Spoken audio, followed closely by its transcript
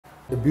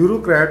a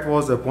bureaucrat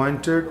was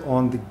appointed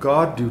on the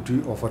guard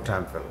duty of a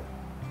temple,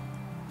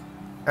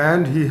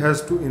 and he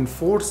has to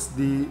enforce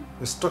the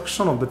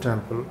instruction of the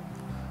temple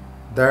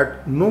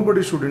that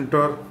nobody should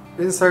enter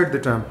inside the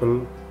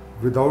temple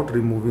without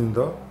removing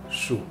the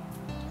shoe.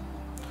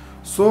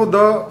 So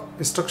the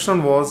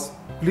instruction was,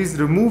 please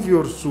remove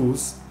your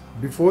shoes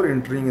before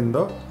entering in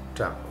the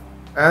temple.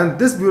 And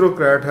this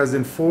bureaucrat has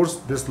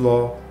enforced this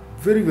law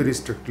very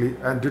strictly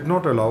and did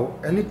not allow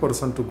any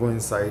person to go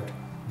inside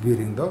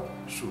wearing the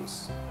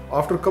shoes.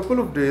 After a couple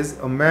of days,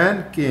 a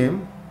man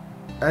came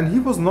and he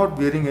was not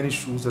wearing any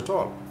shoes at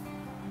all.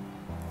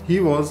 He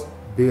was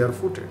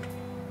barefooted.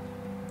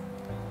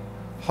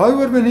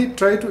 However, when he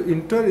tried to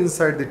enter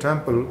inside the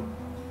temple,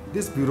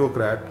 this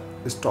bureaucrat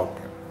stopped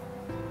him.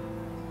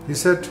 He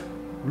said,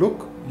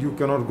 "Look, you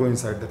cannot go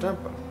inside the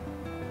temple."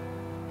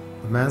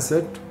 The man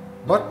said,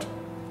 "But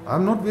I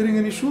am not wearing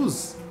any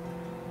shoes.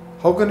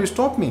 How can you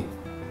stop me?"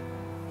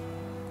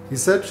 He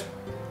said,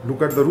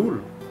 "Look at the rule.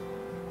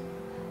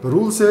 The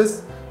rule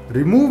says,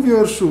 remove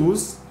your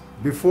shoes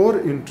before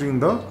entering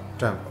the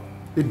temple.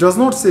 It does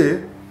not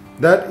say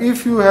that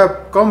if you have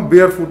come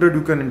barefooted,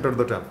 you can enter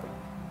the temple.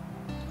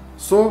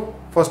 So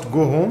first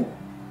go home,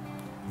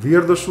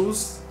 wear the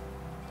shoes,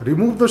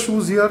 remove the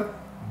shoes here,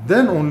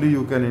 then only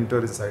you can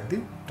enter inside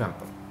the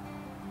temple.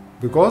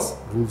 Because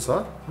rules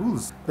are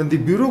rules." When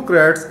the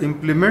bureaucrats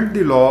implement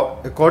the law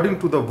according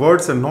to the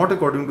words and not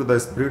according to the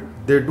spirit,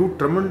 they do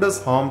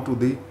tremendous harm to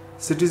the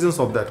citizens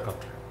of that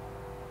country.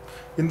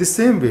 In the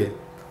same way,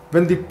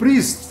 when the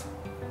priests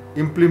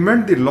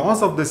implement the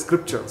laws of the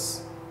scriptures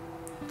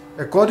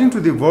according to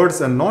the words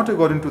and not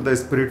according to the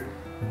spirit,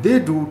 they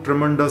do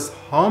tremendous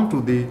harm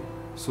to the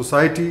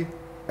society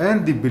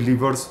and the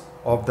believers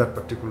of that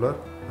particular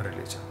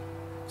religion.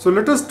 So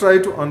let us try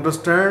to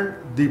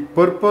understand the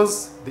purpose,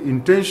 the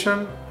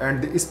intention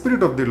and the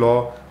spirit of the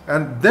law,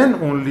 and then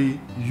only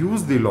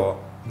use the law.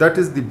 That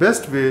is the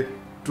best way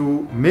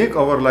to make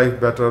our life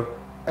better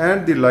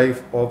and the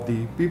life of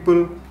the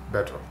people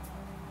better.